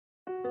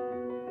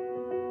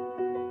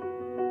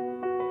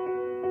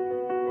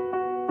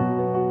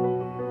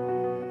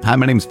Hi,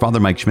 my name is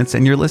Father Mike Schmitz,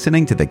 and you're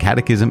listening to the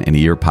Catechism in a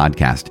Year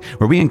podcast,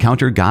 where we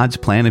encounter God's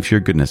plan of sheer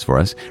goodness for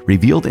us,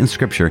 revealed in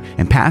Scripture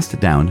and passed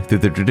down through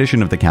the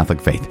tradition of the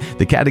Catholic faith.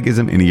 The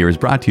Catechism in a Year is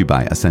brought to you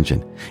by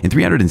Ascension. In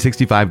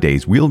 365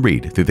 days, we'll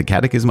read through the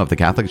Catechism of the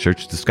Catholic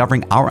Church,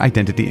 discovering our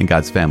identity in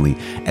God's family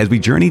as we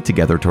journey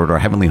together toward our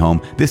heavenly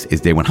home. This is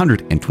day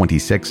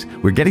 126.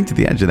 We're getting to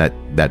the edge of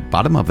that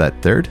bottom of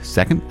that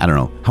second, I don't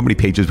know how many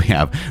pages we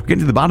have. We're getting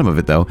to the bottom of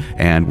it, though,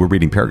 and we're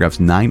reading paragraphs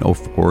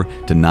 904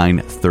 to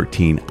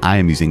 913. I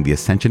am using the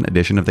Ascension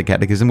edition of the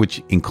Catechism,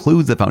 which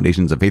includes the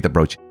Foundations of Faith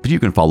approach, but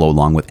you can follow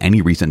along with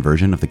any recent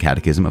version of the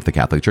Catechism of the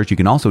Catholic Church. You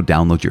can also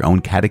download your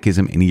own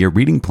Catechism in a Year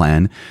reading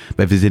plan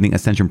by visiting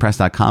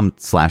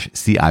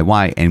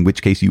ascensionpress.com/CIY, in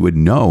which case you would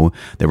know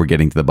that we're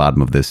getting to the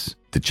bottom of this,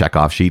 the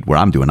check-off sheet where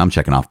I'm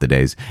checking off the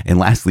days. And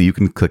lastly, you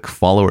can click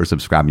follow or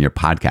subscribe in your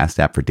podcast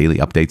app for daily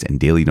updates and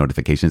daily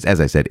notifications.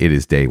 As I said, it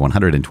is day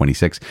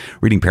 126,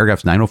 reading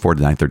paragraphs 904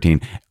 to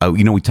 913.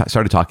 We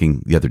started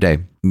talking the other day,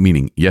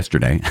 meaning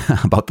yesterday,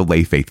 about the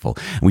lay faithful.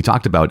 And we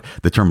talked about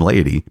the term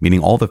laity, meaning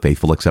all the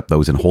faithful except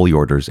those in holy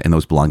orders and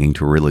those belonging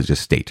to a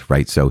religious state,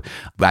 right? So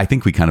I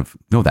think we kind of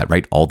know that,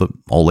 right? All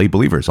lay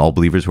believers, all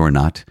believers who are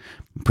not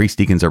priests,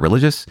 deacons, or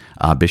religious,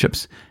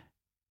 bishops.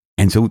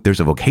 And so there's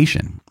a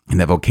vocation, and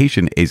that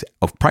vocation is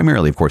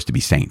primarily, of course, to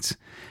be saints.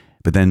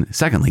 But then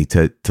secondly,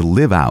 to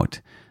live out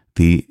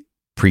the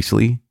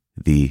priestly,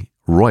 the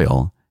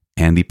royal,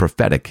 and the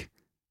prophetic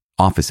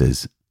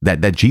offices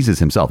that Jesus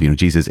himself,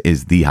 Jesus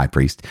is the high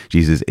priest.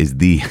 Jesus is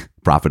the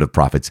prophet of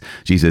prophets.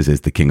 Jesus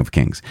is the King of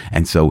kings.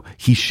 And so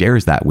he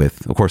shares that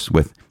with, of course,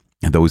 with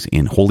those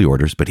in holy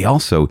orders, but he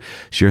also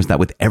shares that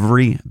with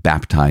every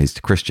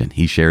baptized Christian.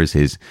 He shares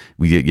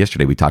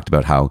yesterday we talked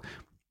about how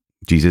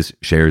Jesus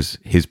shares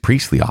his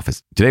priestly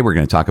office. Today, we're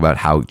going to talk about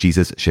how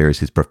Jesus shares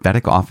his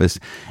prophetic office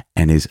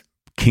and his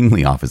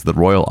kingly office, the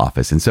royal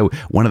office. And so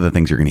one of the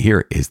things you're going to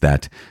hear is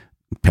that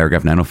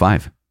paragraph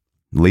 905,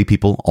 lay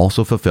people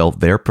also fulfill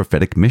their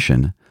prophetic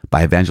mission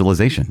by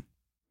evangelization.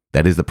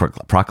 That is the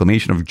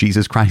proclamation of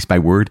Jesus Christ by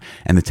word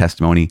and the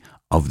testimony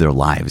of their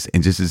lives.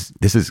 And this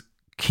is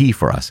key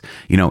for us.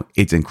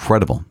 It's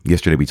incredible.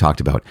 Yesterday, we talked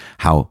about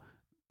how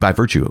by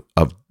virtue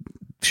of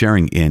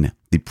sharing in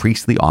the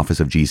priestly office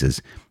of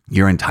Jesus,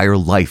 your entire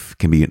life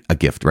can be a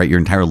gift, right? Your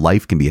entire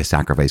life can be a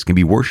sacrifice, can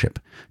be worship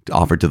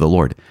offered to the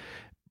Lord.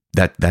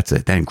 That's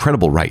that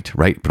incredible right?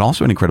 But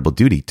also an incredible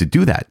duty to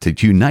do that,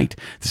 to unite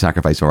the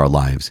sacrifice of our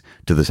lives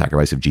to the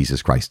sacrifice of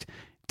Jesus Christ.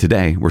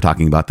 Today, we're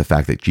talking about the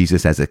fact that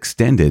Jesus has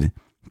extended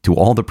to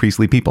all the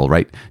priestly people,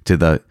 right?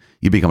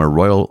 You become a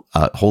royal,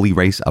 holy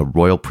race, a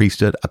royal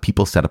priesthood, a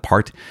people set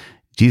apart.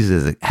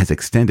 Jesus has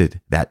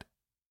extended that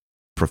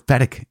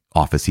prophetic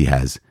office he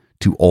has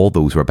to all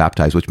those who are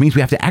baptized, which means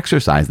we have to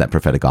exercise that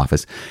prophetic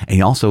office.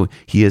 And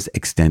he has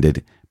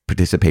extended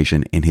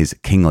participation in his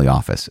kingly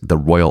office, the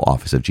royal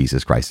office of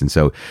Jesus Christ. And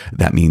so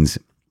that means,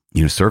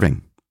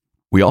 serving.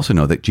 We also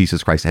know that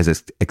Jesus Christ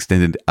has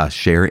extended a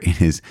share in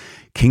his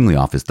kingly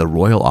office, the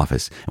royal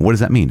office. And what does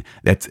that mean?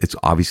 It's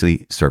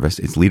obviously service,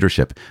 it's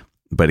leadership,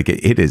 but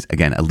it is,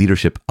 again, a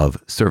leadership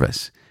of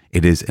service.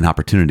 It is an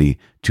opportunity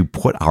to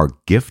put our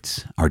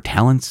gifts, our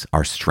talents,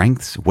 our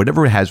strengths,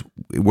 whatever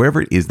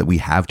it is that we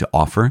have to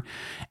offer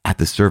at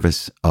the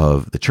service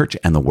of the church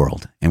and the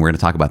world. And we're going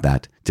to talk about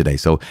that today.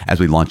 So as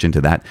we launch into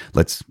that,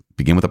 let's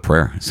begin with a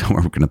prayer. So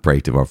we're going to pray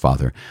to our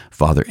Father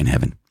in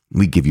heaven.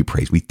 We give you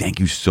praise. We thank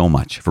you so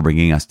much for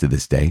bringing us to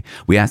this day.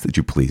 We ask that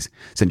you please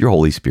send your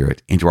Holy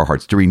Spirit into our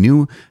hearts to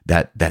renew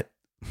that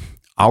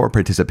our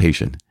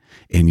participation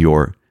in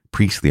your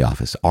priestly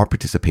office, our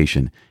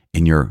participation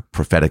in your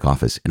prophetic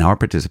office, and our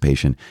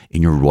participation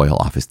in your royal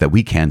office, that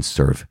we can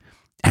serve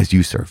as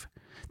you serve,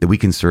 that we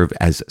can serve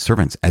as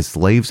servants, as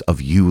slaves of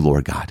you,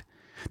 Lord God,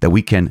 that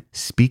we can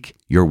speak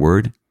your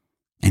word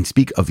and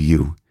speak of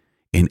you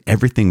in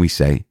everything we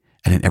say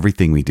and in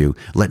everything we do.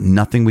 Let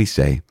nothing we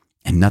say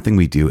and nothing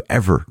we do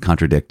ever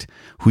contradict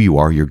who you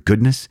are, your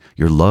goodness,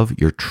 your love,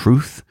 your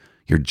truth,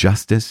 your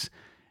justice.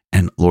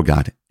 And Lord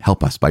God,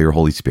 help us by your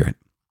Holy Spirit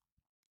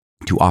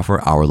to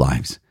offer our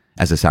lives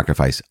as a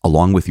sacrifice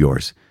along with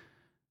yours.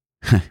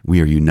 We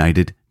are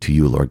united to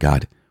you, Lord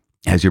God.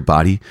 As your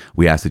body,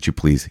 we ask that you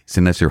please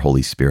send us your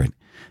Holy Spirit,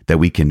 that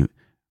we can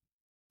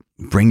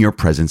bring your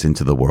presence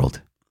into the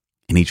world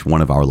in each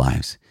one of our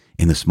lives,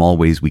 in the small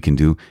ways we can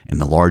do, in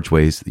the large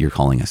ways that you're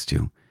calling us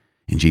to.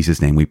 In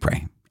Jesus' name we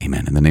pray.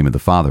 Amen. In the name of the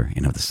Father,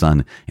 and of the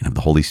Son, and of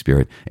the Holy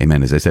Spirit.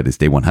 Amen. As I said, it's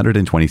day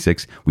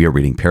 126. We are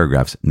reading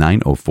paragraphs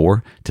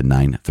 904 to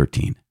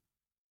 913.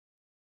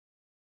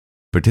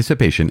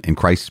 Participation in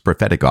Christ's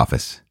prophetic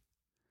office.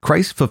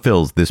 Christ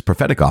fulfills this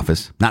prophetic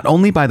office not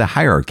only by the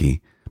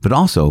hierarchy, but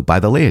also by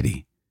the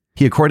laity.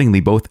 He accordingly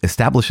both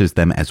establishes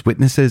them as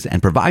witnesses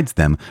and provides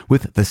them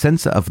with the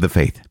sense of the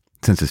faith,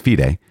 sensus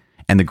fide,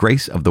 and the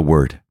grace of the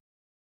word.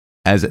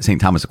 As St.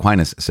 Thomas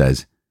Aquinas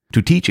says,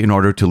 to teach in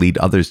order to lead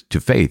others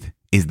to faith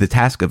is the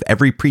task of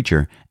every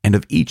preacher and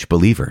of each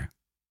believer.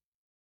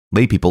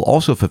 Lay people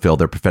also fulfill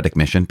their prophetic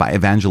mission by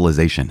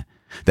evangelization,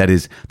 that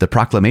is, the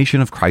proclamation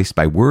of Christ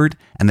by word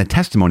and the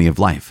testimony of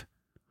life.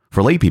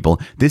 For lay people,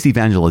 this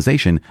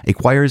evangelization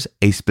acquires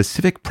a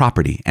specific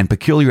property and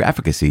peculiar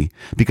efficacy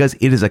because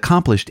it is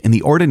accomplished in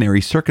the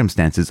ordinary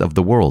circumstances of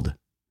the world.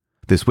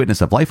 This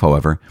witness of life,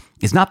 however,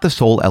 is not the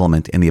sole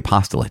element in the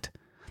apostolate.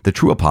 The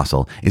true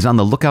apostle is on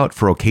the lookout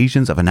for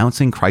occasions of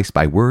announcing Christ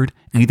by word,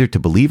 either to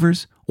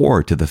believers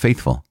or to the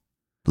faithful.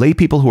 Lay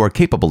people who are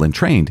capable and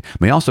trained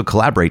may also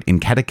collaborate in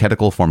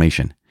catechetical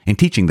formation, in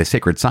teaching the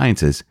sacred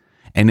sciences,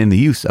 and in the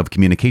use of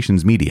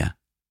communications media.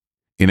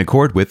 In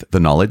accord with the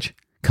knowledge,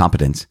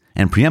 competence,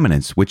 and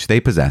preeminence which they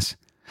possess,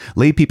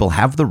 lay people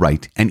have the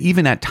right, and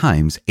even at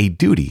times a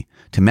duty,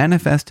 to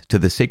manifest to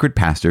the sacred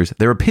pastors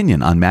their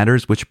opinion on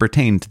matters which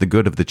pertain to the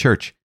good of the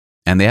church,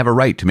 and they have a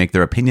right to make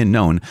their opinion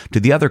known to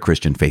the other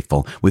Christian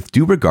faithful with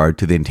due regard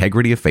to the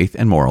integrity of faith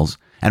and morals,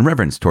 and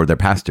reverence toward their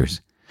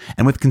pastors,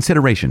 and with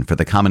consideration for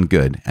the common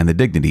good and the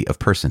dignity of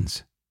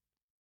persons.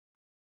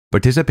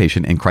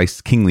 Participation in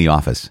Christ's kingly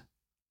office.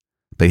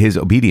 By his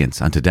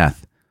obedience unto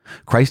death,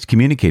 Christ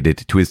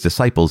communicated to his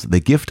disciples the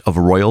gift of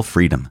royal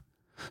freedom,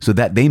 so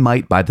that they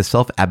might, by the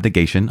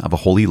self-abnegation of a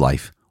holy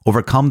life,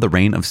 overcome the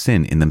reign of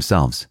sin in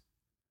themselves.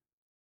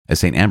 As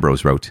St.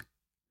 Ambrose wrote,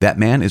 "That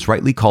man is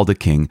rightly called a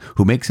king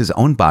who makes his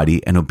own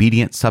body an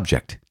obedient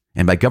subject,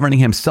 and by governing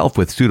himself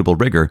with suitable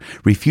rigor,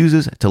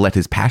 refuses to let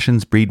his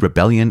passions breed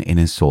rebellion in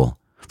his soul,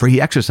 for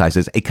he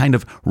exercises a kind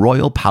of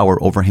royal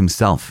power over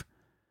himself.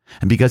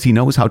 And because he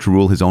knows how to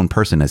rule his own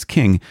person as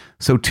king,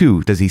 so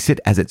too does he sit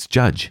as its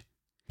judge.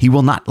 He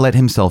will not let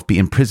himself be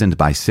imprisoned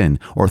by sin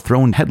or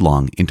thrown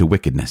headlong into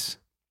wickedness."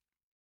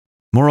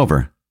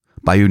 Moreover,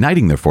 by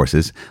uniting their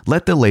forces,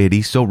 let the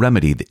laity so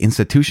remedy the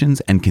institutions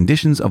and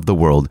conditions of the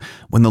world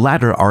when the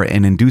latter are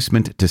an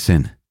inducement to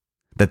sin,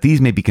 that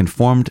these may be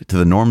conformed to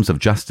the norms of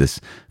justice,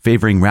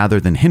 favoring rather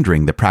than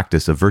hindering the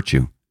practice of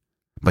virtue.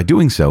 By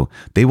doing so,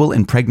 they will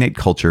impregnate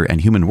culture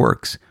and human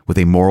works with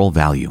a moral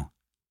value.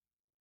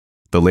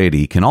 The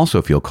laity can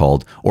also feel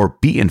called, or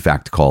be in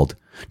fact called,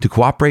 to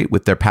cooperate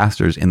with their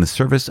pastors in the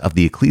service of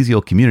the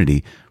ecclesial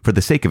community for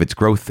the sake of its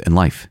growth and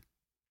life.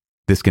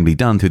 This can be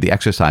done through the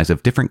exercise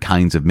of different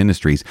kinds of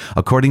ministries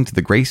according to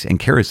the grace and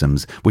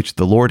charisms which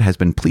the Lord has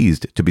been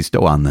pleased to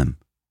bestow on them.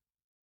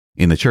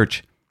 In the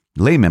Church,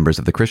 lay members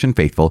of the Christian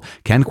faithful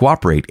can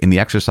cooperate in the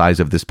exercise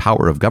of this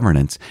power of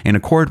governance in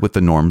accord with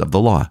the norm of the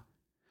law.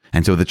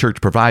 And so the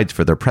Church provides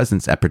for their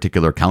presence at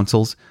particular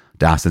councils,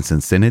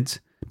 diocesan synods,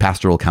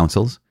 pastoral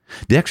councils,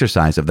 the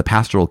exercise of the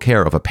pastoral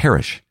care of a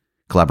parish,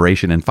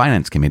 collaboration in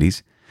finance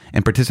committees,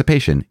 and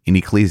participation in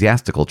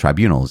ecclesiastical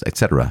tribunals,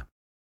 etc.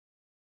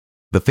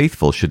 The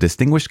faithful should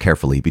distinguish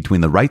carefully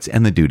between the rights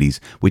and the duties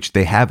which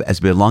they have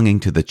as belonging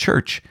to the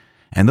Church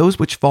and those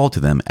which fall to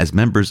them as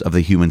members of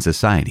the human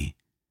society.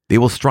 They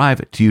will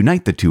strive to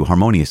unite the two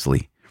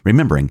harmoniously,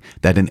 remembering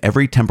that in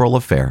every temporal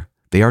affair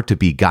they are to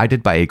be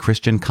guided by a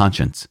Christian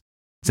conscience,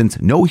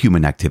 since no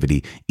human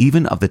activity,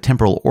 even of the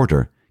temporal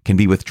order, can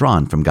be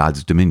withdrawn from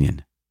God's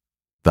dominion.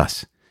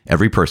 Thus,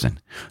 every person,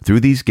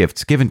 through these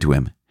gifts given to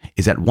him,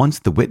 is at once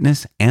the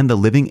witness and the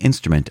living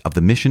instrument of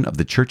the mission of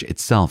the Church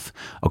itself,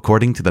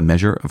 according to the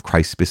measure of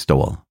Christ's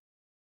bestowal.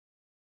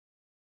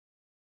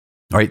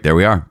 All right, there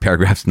we are,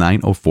 paragraphs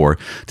 904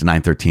 to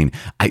 913.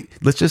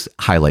 Let's just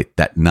highlight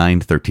that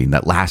 913,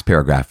 that last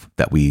paragraph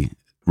that we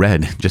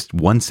read, just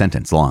one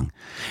sentence long.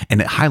 And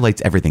it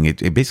highlights everything.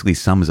 It basically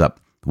sums up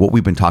what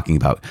we've been talking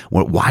about,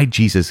 why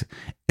Jesus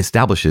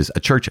establishes a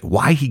church,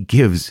 why he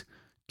gives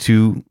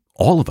to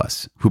all of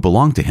us who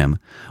belong to him,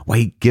 why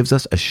he gives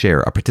us a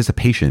share, a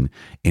participation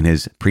in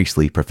his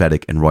priestly,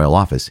 prophetic, and royal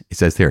office. It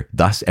says there,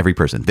 thus every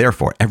person,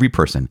 therefore every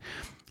person,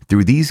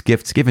 through these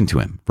gifts given to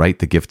him, right?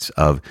 The gifts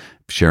of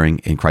sharing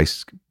in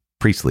Christ's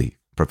priestly,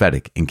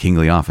 prophetic, and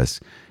kingly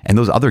office, and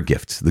those other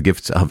gifts, the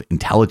gifts of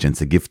intelligence,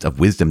 the gift of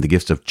wisdom, the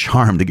gifts of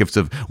charm, the gifts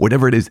of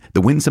whatever it is,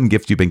 the winsome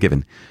gifts you've been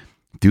given,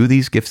 through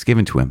these gifts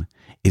given to him,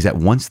 is at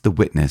once the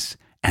witness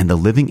and the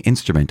living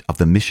instrument of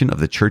the mission of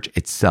the Church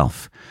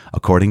itself,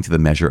 according to the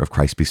measure of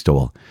Christ's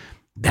bestowal.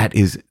 That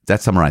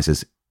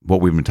summarizes what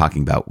we've been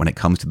talking about when it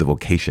comes to the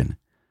vocation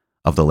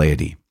of the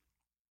laity.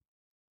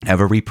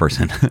 Every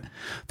person,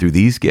 through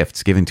these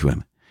gifts given to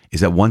him,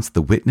 is at once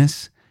the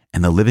witness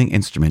and the living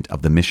instrument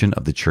of the mission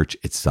of the Church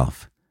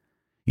itself.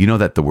 You know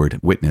that the word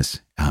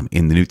witness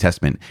in the New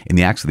Testament, in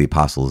the Acts of the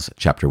Apostles,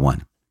 chapter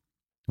 1,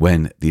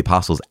 when the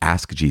apostles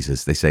ask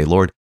Jesus, they say,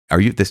 "Lord, are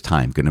you at this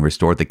time going to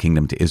restore the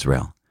kingdom to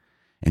Israel?"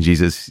 And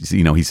Jesus,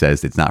 he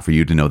says, it's not for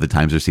you to know the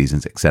times or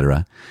seasons,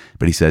 etc.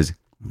 But he says,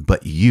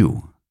 "But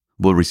you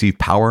will receive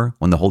power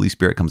when the Holy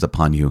Spirit comes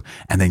upon you,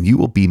 and then you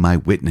will be my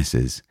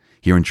witnesses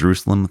here in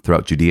Jerusalem,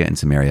 throughout Judea and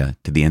Samaria,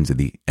 to the ends of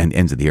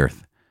the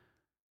earth."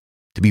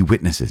 To be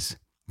witnesses.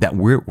 That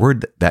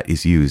word that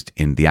is used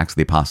in the Acts of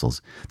the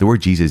Apostles, the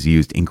word Jesus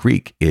used in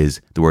Greek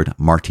is the word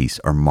martis,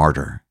 or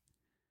martyr.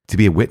 To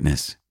be a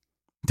witness,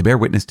 to bear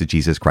witness to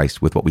Jesus Christ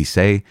with what we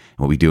say and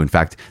what we do. In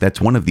fact, that's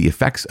one of the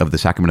effects of the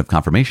sacrament of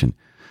confirmation,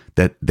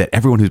 that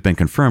everyone who's been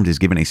confirmed is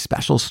given a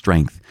special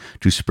strength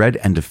to spread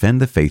and defend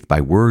the faith by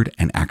word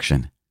and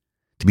action.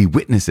 To be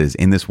witnesses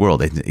in this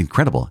world, it's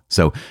incredible.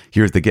 So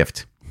here's the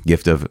gift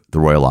of the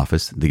royal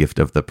office, the gift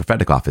of the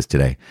prophetic office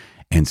today.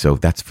 And so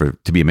that's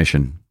to be a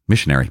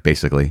missionary,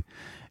 basically.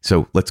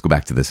 So let's go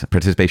back to this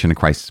participation in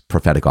Christ's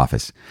prophetic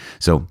office.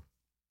 So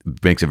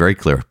it makes it very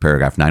clear,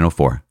 paragraph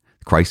 904.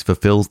 Christ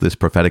fulfills this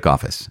prophetic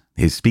office.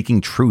 He's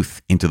speaking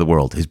truth into the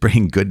world. He's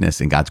bringing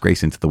goodness and God's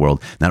grace into the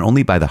world, not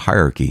only by the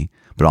hierarchy,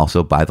 but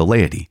also by the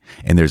laity.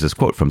 And there's this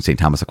quote from St.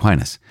 Thomas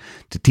Aquinas: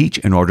 "To teach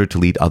in order to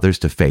lead others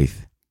to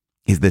faith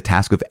is the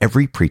task of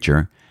every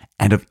preacher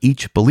and of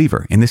each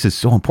believer." And this is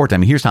so important. I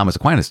mean, here's Thomas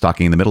Aquinas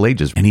talking in the Middle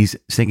Ages, and he's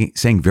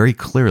saying very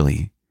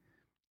clearly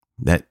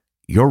that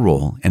your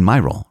role and my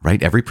role,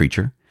 right, every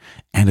preacher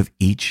and of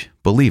each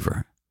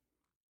believer,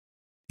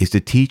 is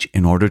to teach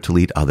in order to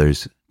lead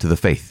others to the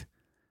faith.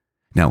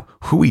 Now,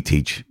 who we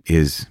teach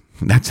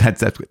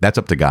that's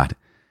up to God.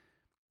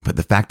 But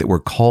the fact that we're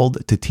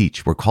called to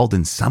teach, we're called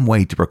in some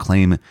way to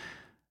proclaim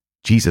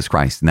Jesus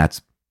Christ, and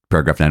that's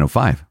paragraph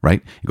 905,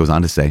 right? It goes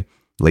on to say,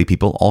 lay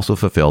people also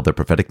fulfill their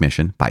prophetic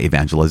mission by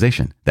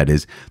evangelization. That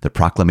is, the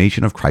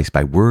proclamation of Christ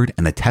by word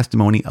and the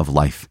testimony of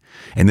life.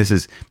 And this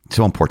is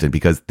so important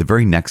because the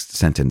very next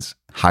sentence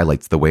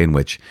highlights the way in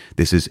which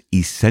this is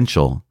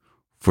essential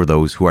for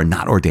those who are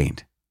not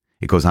ordained.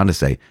 It goes on to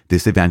say,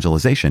 this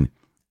evangelization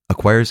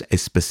acquires a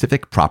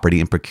specific property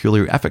and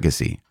peculiar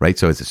efficacy, right?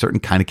 So it's a certain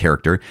kind of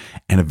character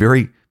and a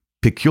very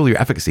peculiar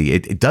efficacy.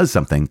 It does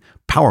something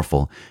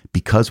powerful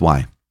because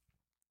why?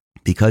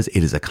 Because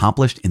it is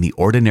accomplished in the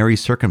ordinary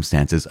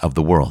circumstances of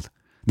the world.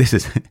 This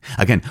is,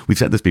 again, we've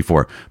said this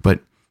before, but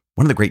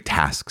one of the great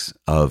tasks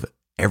of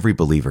every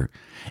believer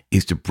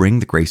is to bring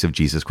the grace of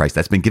Jesus Christ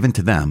that's been given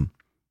to them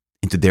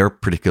into their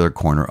particular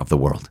corner of the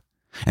world.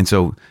 And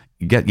so,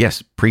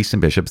 yes, priests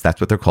and bishops,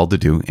 that's what they're called to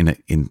do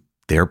in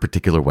their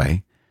particular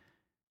way.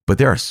 But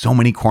there are so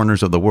many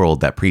corners of the world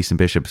that priests and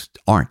bishops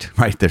aren't,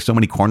 right? There's so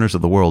many corners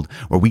of the world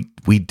where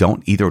we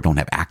don't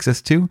have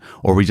access to,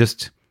 or we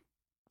just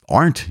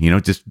aren't,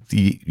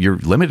 you're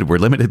limited. We're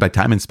limited by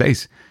time and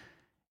space.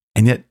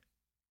 And yet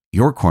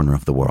your corner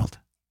of the world,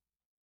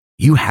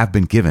 you have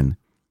been given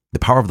the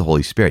power of the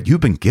Holy Spirit.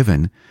 You've been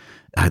given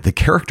the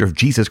character of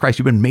Jesus Christ.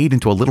 You've been made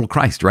into a little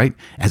Christ, right?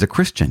 As a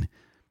Christian,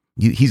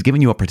 he's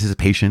given you a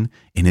participation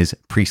in his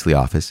priestly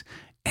office,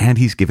 and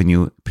he's given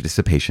you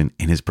participation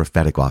in his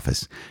prophetic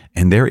office.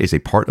 And there is a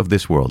part of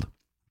this world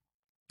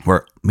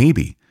where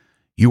maybe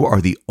you are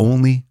the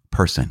only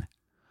person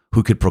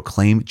who could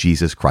proclaim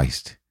Jesus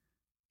Christ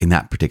in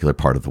that particular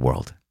part of the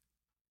world.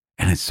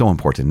 And it's so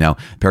important. Now,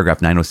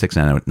 paragraph 906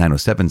 and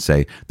 907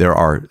 say there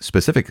are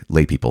specific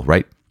lay people,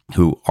 right,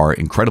 who are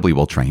incredibly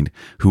well trained,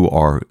 who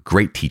are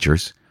great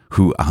teachers,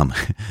 who,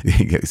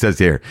 it says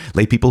here,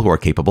 lay people who are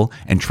capable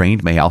and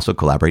trained may also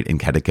collaborate in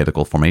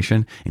catechetical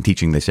formation, in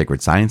teaching the sacred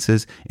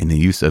sciences, in the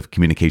use of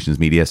communications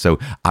media. So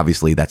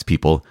obviously that's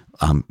people,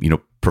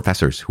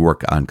 professors who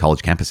work on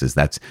college campuses.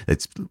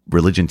 That's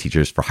religion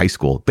teachers for high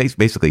school,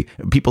 basically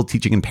people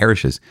teaching in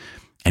parishes.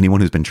 Anyone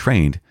who's been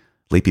trained,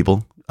 lay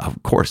people,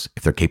 of course,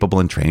 if they're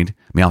capable and trained,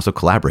 may also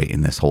collaborate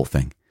in this whole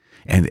thing.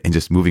 And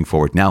just moving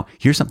forward. Now,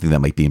 here's something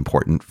that might be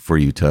important for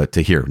you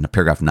to hear in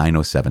paragraph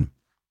 907.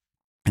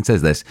 It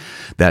says this,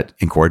 that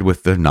in accord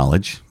with the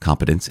knowledge,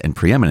 competence, and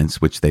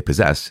preeminence which they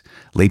possess,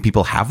 lay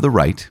people have the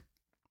right,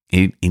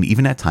 and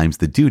even at times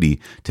the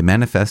duty, to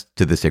manifest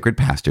to the sacred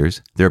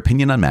pastors their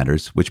opinion on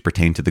matters which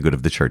pertain to the good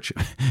of the church.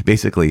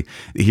 Basically,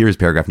 here's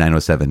paragraph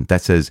 907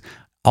 that says,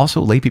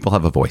 also lay people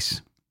have a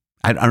voice.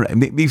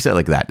 Maybe say it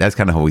like that. That's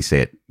kind of how we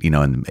say it,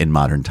 in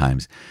modern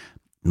times.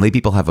 Lay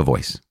people have a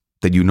voice,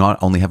 that you not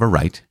only have a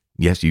right,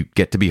 yes, you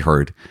get to be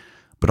heard,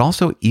 but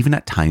also even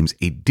at times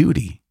a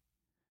duty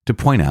to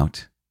point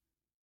out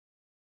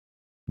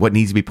what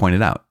needs to be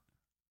pointed out.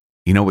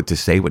 What to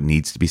say, what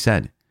needs to be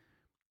said.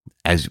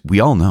 As we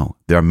all know,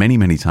 there are many,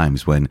 many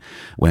times when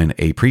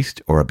a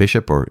priest or a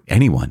bishop or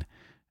anyone,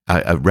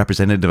 a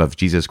representative of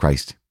Jesus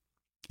Christ,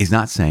 is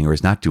not saying or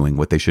is not doing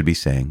what they should be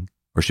saying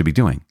or should be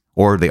doing.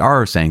 Or they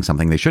are saying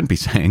something they shouldn't be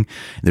saying,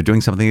 and they're doing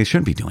something they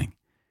shouldn't be doing.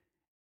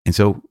 And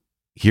so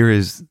here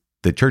is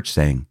the church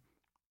saying,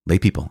 lay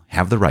people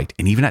have the right,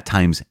 and even at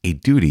times a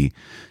duty,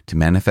 to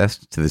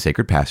manifest to the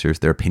sacred pastors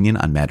their opinion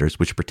on matters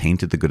which pertain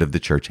to the good of the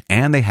church,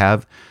 and they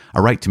have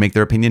a right to make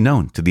their opinion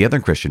known to the other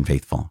Christian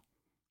faithful.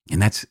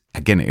 And that's,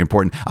 again,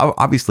 important.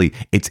 Obviously,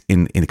 it's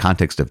in the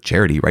context of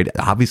charity, right?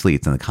 Obviously,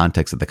 it's in the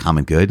context of the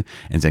common good,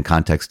 and it's in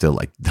context to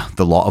like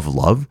the law of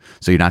love.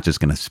 So you're not just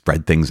going to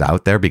spread things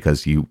out there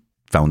because you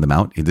found them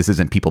out. This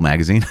isn't People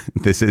magazine.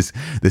 This is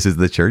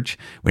the church.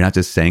 We're not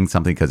just saying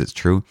something because it's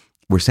true.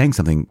 We're saying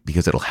something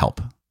because it'll help.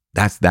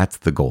 That's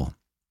the goal.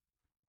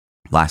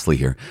 Lastly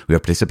here, we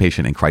have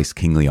participation in Christ's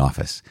kingly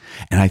office.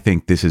 And I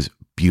think this is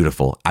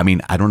beautiful. I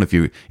mean, I don't know if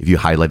you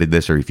highlighted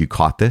this or if you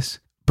caught this,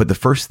 but the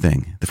first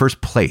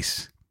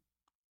place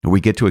where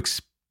we get to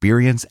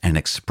experience and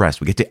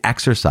express, we get to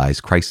exercise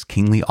Christ's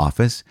kingly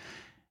office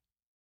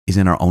is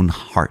in our own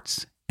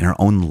hearts, in our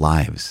own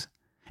lives.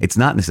 It's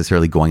not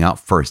necessarily going out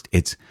first.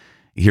 It's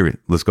here.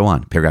 Let's go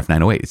on. Paragraph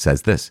 908. It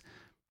says this,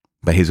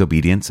 by his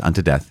obedience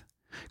unto death,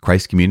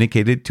 Christ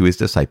communicated to his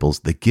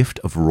disciples the gift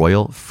of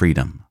royal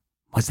freedom.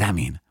 What does that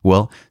mean?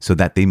 Well, so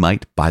that they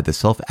might, by the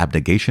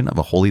self-abnegation of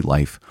a holy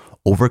life,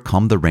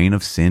 overcome the reign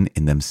of sin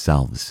in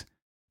themselves.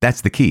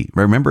 That's the key.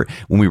 Remember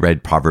when we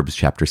read Proverbs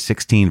chapter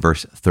 16,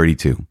 verse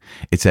 32,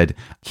 it said,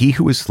 "He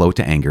who is slow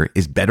to anger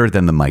is better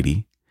than the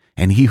mighty,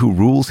 and he who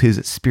rules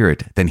his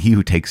spirit than he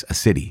who takes a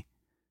city."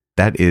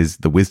 That is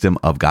the wisdom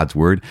of God's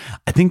word.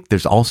 I think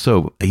there's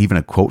also even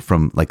a quote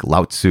from like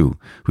Lao Tzu,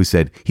 who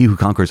said, "He who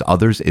conquers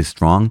others is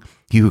strong.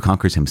 He who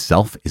conquers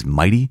himself is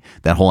mighty."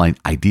 That whole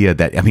idea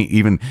that, I mean,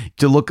 even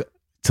to look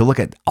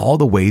at all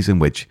the ways in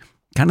which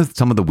kind of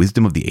some of the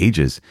wisdom of the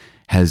ages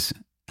has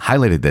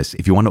highlighted this.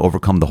 If you want to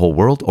overcome the whole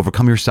world,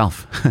 overcome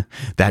yourself.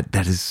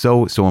 That is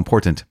so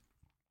important,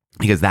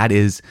 because that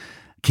is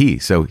key.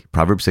 So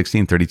Proverbs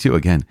 16:32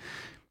 again,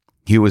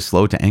 "He who is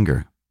slow to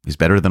anger is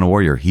better than a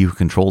warrior. He who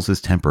controls his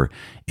temper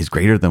is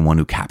greater than one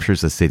who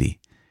captures a city."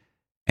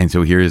 And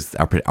so here is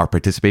our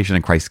participation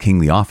in Christ's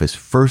kingly office.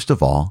 First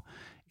of all,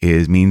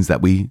 means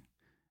that we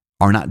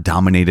are not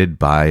dominated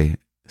by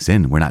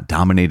sin. We're not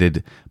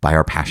dominated by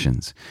our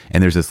passions.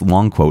 And there's this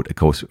long quote, of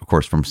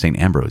course, from St.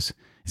 Ambrose.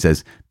 It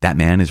says, "That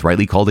man is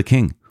rightly called a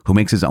king, who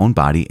makes his own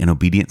body an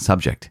obedient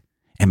subject,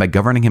 and by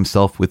governing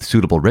himself with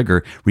suitable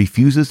rigor,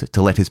 refuses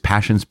to let his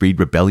passions breed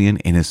rebellion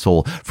in his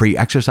soul, for he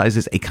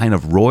exercises a kind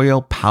of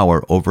royal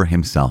power over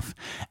himself.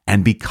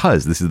 And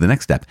because," this is the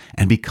next step,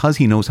 "and because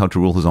he knows how to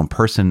rule his own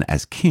person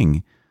as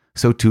king,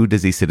 so too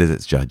does he sit as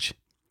its judge.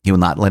 He will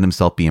not let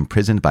himself be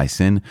imprisoned by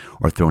sin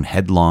or thrown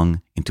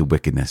headlong into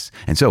wickedness."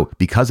 And so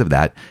because of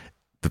that,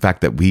 the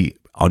fact that we,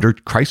 under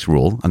Christ's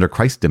rule, under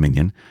Christ's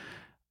dominion,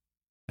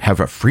 have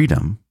a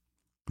freedom,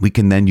 we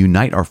can then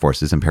unite our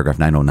forces in paragraph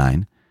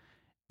 909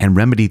 and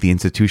remedy the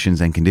institutions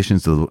and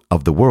conditions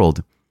of the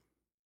world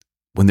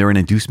when they're an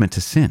inducement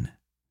to sin,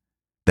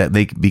 that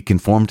they be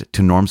conformed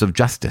to norms of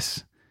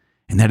justice.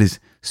 And that is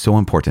so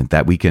important,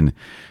 that we can,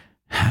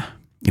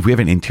 if we have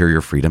an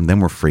interior freedom, then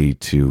we're free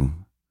to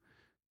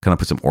kind of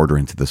put some order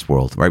into this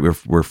world, right?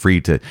 We're free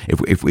to,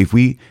 if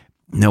we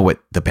know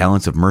what the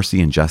balance of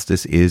mercy and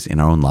justice is in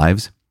our own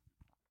lives,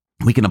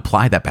 we can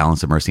apply that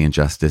balance of mercy and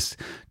justice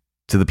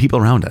to the people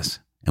around us.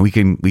 And we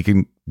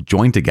can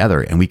join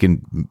together and we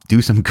can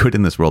do some good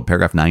in this world.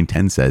 Paragraph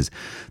 910 says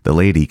the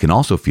laity can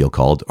also feel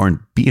called,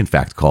 or be in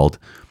fact called,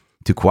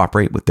 to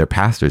cooperate with their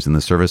pastors in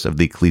the service of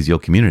the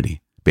ecclesial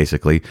community.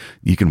 Basically,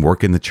 you can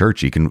work in the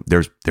church.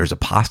 There's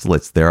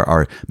apostolates. There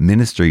are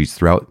ministries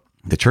throughout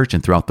the church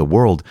and throughout the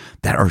world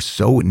that are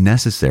so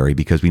necessary,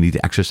 because we need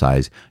to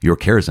exercise your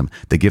charism.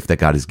 The gift that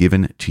God has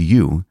given to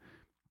you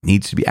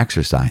needs to be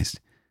exercised.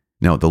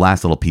 Now, the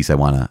last little piece I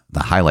want to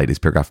highlight is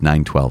paragraph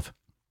 912.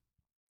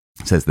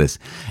 It says this.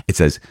 It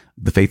says,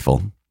 "The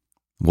faithful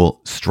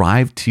will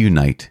strive to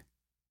unite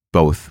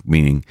both,"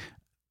 meaning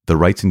the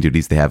rights and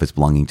duties they have as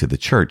belonging to the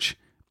church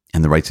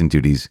and the rights and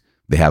duties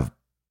they have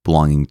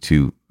belonging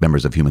to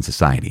members of human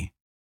society.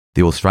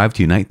 They will strive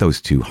to unite those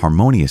two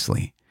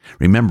harmoniously,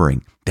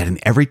 remembering that in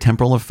every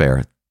temporal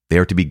affair, they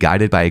are to be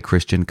guided by a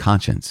Christian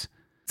conscience,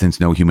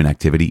 since no human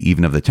activity,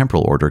 even of the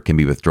temporal order, can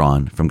be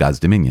withdrawn from God's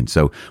dominion.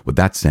 So what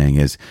that's saying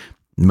is,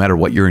 no matter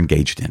what you're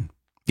engaged in,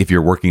 if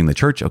you're working in the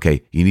church,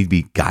 okay, you need to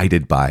be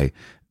guided by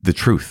the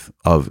truth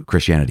of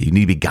Christianity. You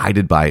need to be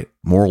guided by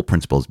moral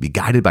principles, be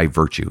guided by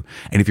virtue.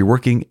 And if you're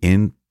working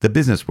in the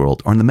business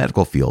world or in the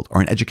medical field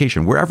or in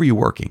education, wherever you're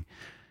working,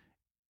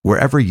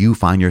 wherever you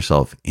find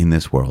yourself in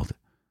this world,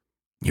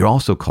 you're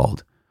also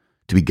called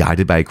to be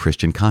guided by a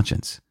Christian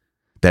conscience.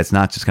 That's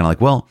not just kind of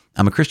like, well,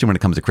 I'm a Christian when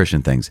it comes to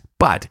Christian things,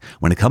 but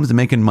when it comes to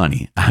making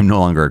money, I'm no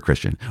longer a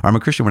Christian. Or I'm a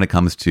Christian when it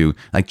comes to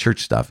like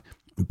church stuff,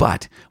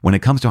 but when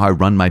it comes to how I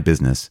run my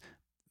business,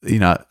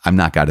 I'm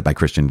not guided by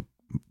Christian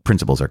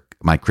principles or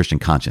my Christian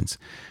conscience.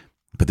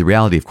 But the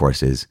reality, of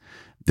course, is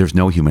there's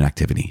no human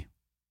activity,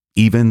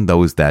 even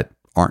those that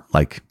aren't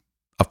like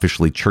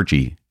officially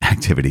churchy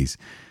activities,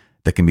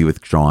 that can be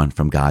withdrawn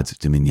from God's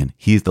dominion.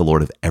 He is the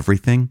Lord of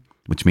everything,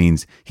 which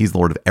means he's the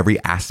Lord of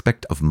every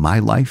aspect of my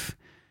life.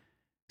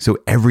 So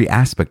every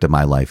aspect of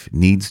my life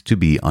needs to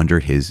be under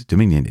his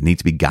dominion. It needs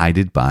to be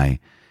guided by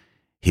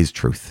his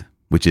truth,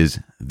 which is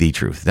the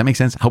truth. Does that make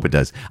sense? I hope it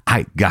does.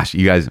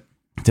 You guys,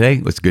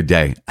 today was a good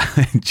day.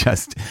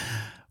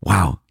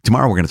 Wow.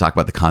 Tomorrow we're going to talk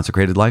about the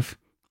consecrated life.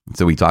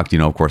 So we talked,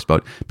 of course,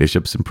 about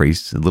bishops and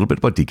priests, a little bit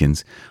about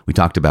deacons. We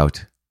talked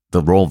about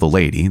the role of the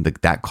laity,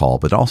 that call,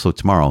 but also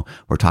tomorrow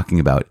we're talking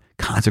about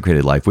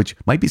consecrated life, which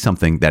might be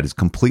something that is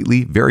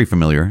completely very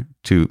familiar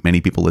to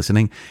many people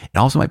listening. It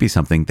also might be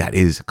something that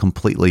is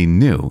completely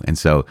new. And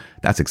so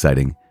that's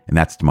exciting. And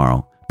that's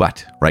tomorrow.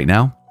 But right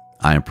now,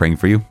 I am praying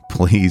for you.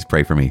 Please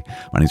pray for me.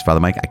 My name is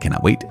Father Mike. I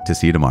cannot wait to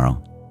see you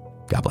tomorrow.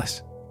 God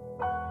bless.